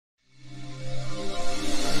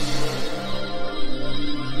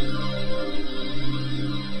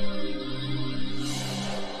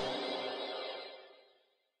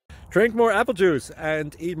Drink more apple juice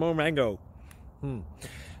and eat more mango.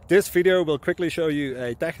 This video will quickly show you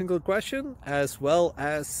a technical question as well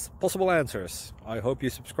as possible answers. I hope you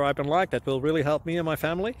subscribe and like, that will really help me and my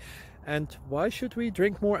family. And why should we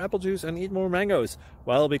drink more apple juice and eat more mangoes?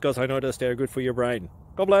 Well, because I noticed they're good for your brain.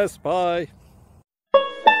 God bless, bye!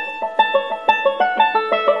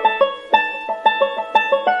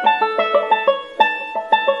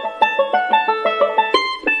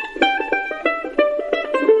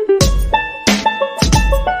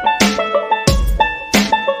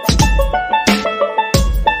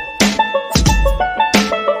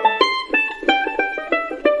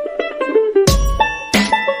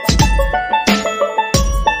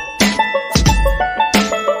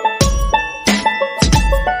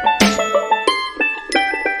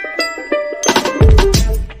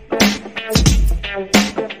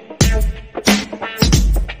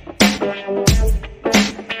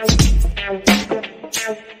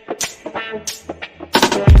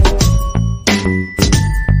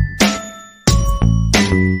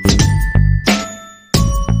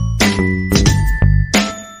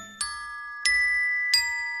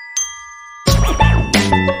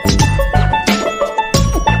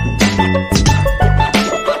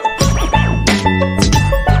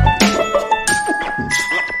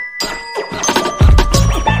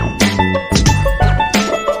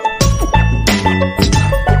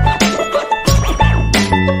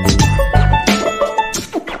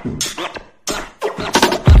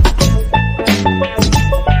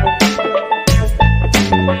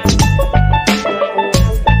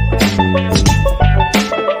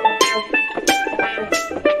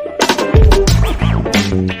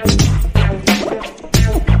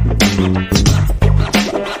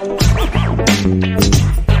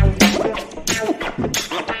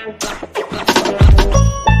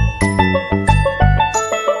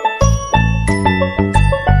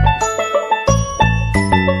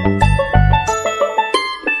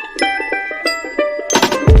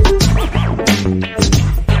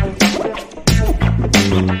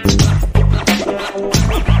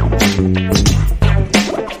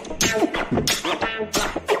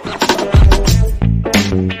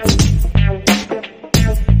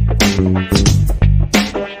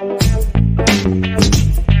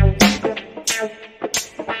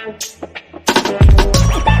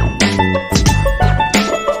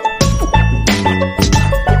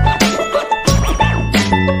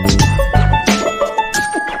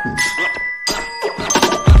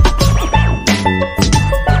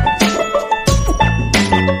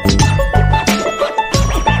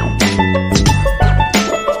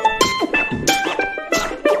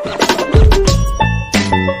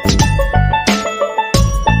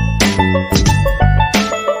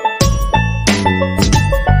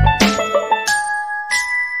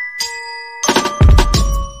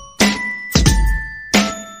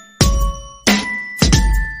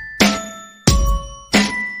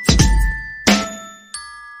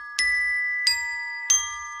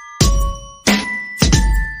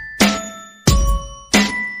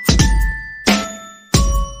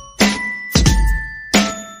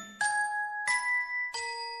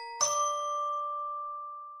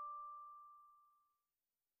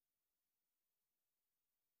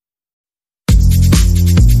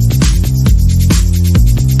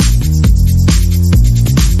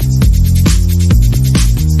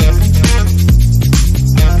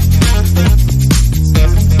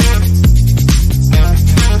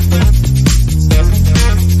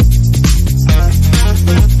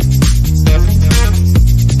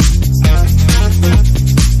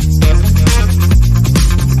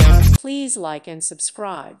 Please like and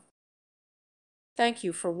subscribe. Thank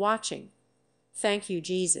you for watching. Thank you,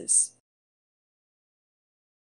 Jesus.